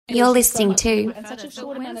You're listening to and such a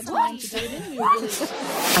short amount of time to do it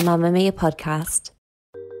in. a Mamma Mia podcast.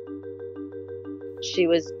 She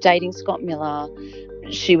was dating Scott Miller.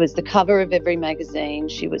 She was the cover of every magazine.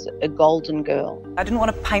 She was a golden girl. I didn't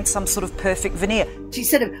want to paint some sort of perfect veneer. She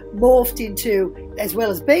sort of morphed into, as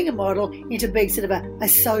well as being a model, into being sort of a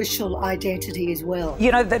social identity as well.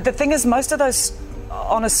 You know, the thing is, most of those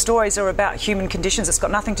honest stories are about human conditions. It's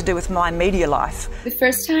got nothing to do with my media life. The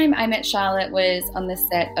first time I met Charlotte was on the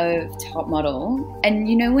set of Top Model. And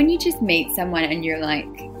you know when you just meet someone and you're like,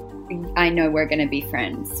 I know we're going to be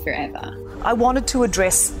friends forever. I wanted to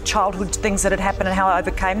address childhood things that had happened and how I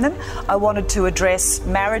overcame them. I wanted to address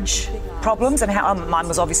marriage problems and how mine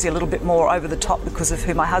was obviously a little bit more over the top because of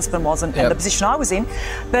who my husband was and the position I was in.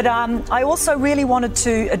 But I also really wanted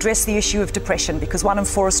to address the issue of depression because 1 in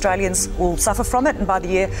 4 Australians will suffer from it, and by the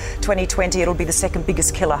year 2020 it'll be the second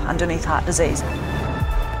biggest killer underneath heart disease.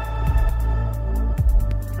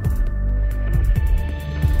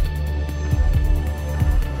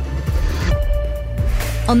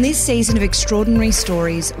 On this season of Extraordinary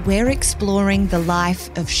Stories, we're exploring the life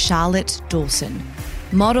of Charlotte Dawson,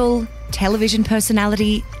 model, television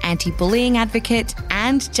personality, anti-bullying advocate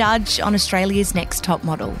and judge on Australia's Next Top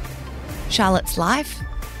Model. Charlotte's life?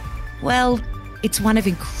 Well, it's one of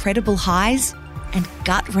incredible highs and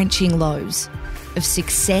gut-wrenching lows, of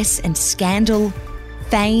success and scandal,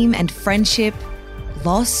 fame and friendship,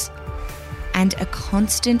 loss, and a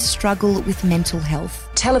constant struggle with mental health.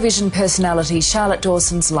 Television personality Charlotte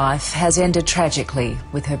Dawson's life has ended tragically,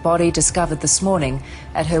 with her body discovered this morning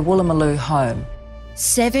at her Woolloomooloo home.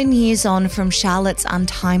 7 years on from Charlotte's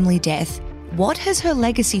untimely death, what has her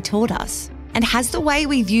legacy taught us? And has the way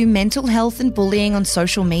we view mental health and bullying on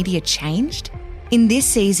social media changed? In this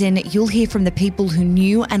season, you'll hear from the people who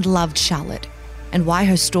knew and loved Charlotte, and why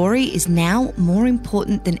her story is now more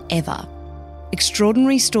important than ever.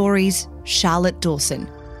 Extraordinary Stories, Charlotte Dawson.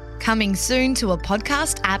 Coming soon to a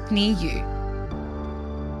podcast app near you.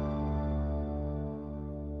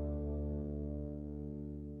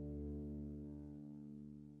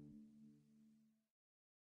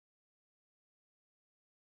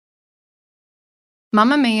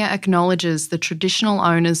 Mamma Mia acknowledges the traditional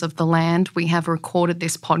owners of the land we have recorded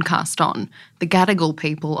this podcast on, the Gadigal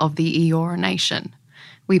people of the Eora Nation.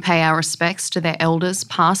 We pay our respects to their elders,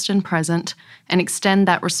 past and present, and extend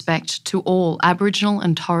that respect to all Aboriginal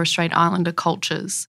and Torres Strait Islander cultures.